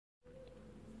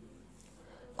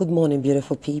Good morning,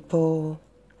 beautiful people.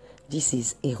 This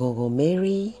is Igogo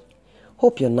Mary.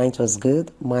 Hope your night was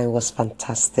good. Mine was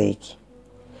fantastic.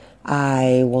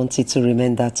 I want it to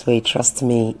remain that way. Trust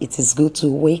me, it is good to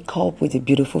wake up with a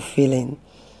beautiful feeling.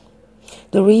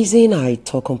 The reason I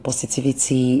talk on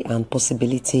positivity and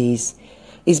possibilities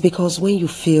is because when you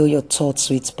fill your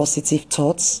thoughts with positive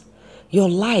thoughts, your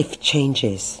life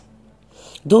changes.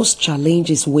 Those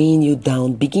challenges weighing you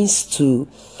down begins to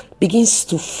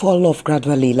fall off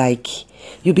gradually, like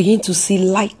you begin to see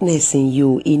lightness in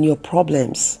you, in your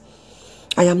problems.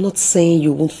 I am not saying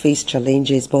you won't face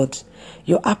challenges, but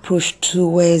your approach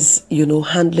towards,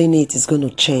 handling it is going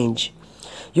to change.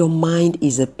 Your mind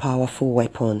is a powerful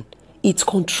weapon. It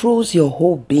controls your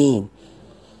whole being.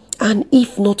 And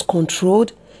if not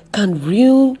controlled, can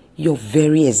ruin your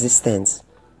very existence.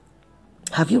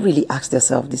 Have you really asked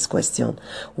yourself this question?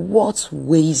 What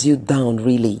weighs you down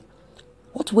really?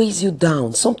 What weighs you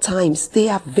down? Sometimes they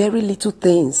are very little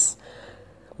things.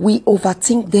 We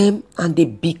overthink them and they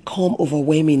become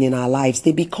overwhelming in our lives.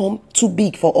 They become too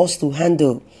big for us to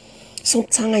handle.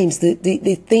 Sometimes the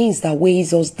things that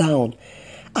weighs us down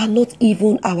are not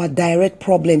even our direct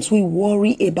problems. We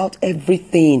worry about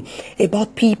everything,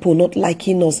 about people not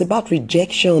liking us, about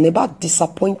rejection, about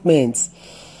disappointments.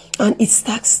 And it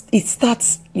starts,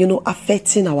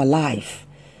 affecting our life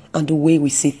and the way we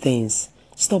see things.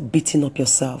 Stop beating up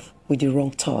yourself with the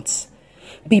wrong thoughts.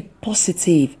 Be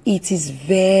positive. It is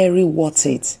very worth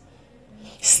it.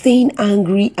 Staying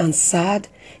angry and sad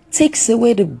takes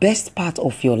away the best part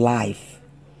of your life.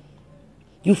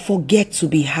 You forget to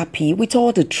be happy with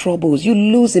all the troubles. You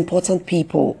lose important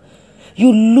people.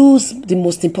 You lose the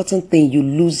most important thing. You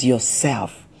lose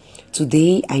yourself.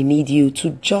 Today, I need you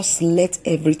to just let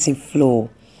everything flow.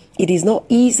 It is not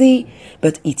easy,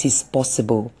 but it is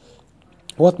possible.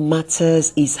 What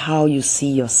matters is how you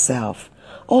see yourself.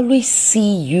 Always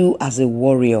see you as a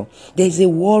warrior. There's a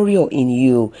warrior in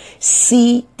you.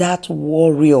 See that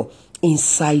warrior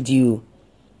inside you.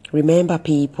 Remember,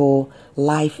 people,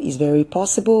 life is very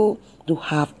possible. To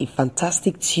have a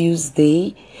fantastic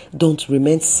Tuesday. Don't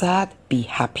remain sad. Be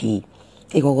happy.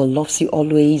 Igogo loves you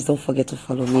always. Don't forget to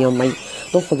follow me on my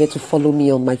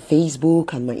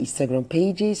Facebook and my Instagram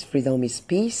pages. Freedom is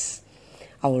Peace.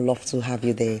 I would love to have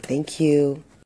you there. Thank you.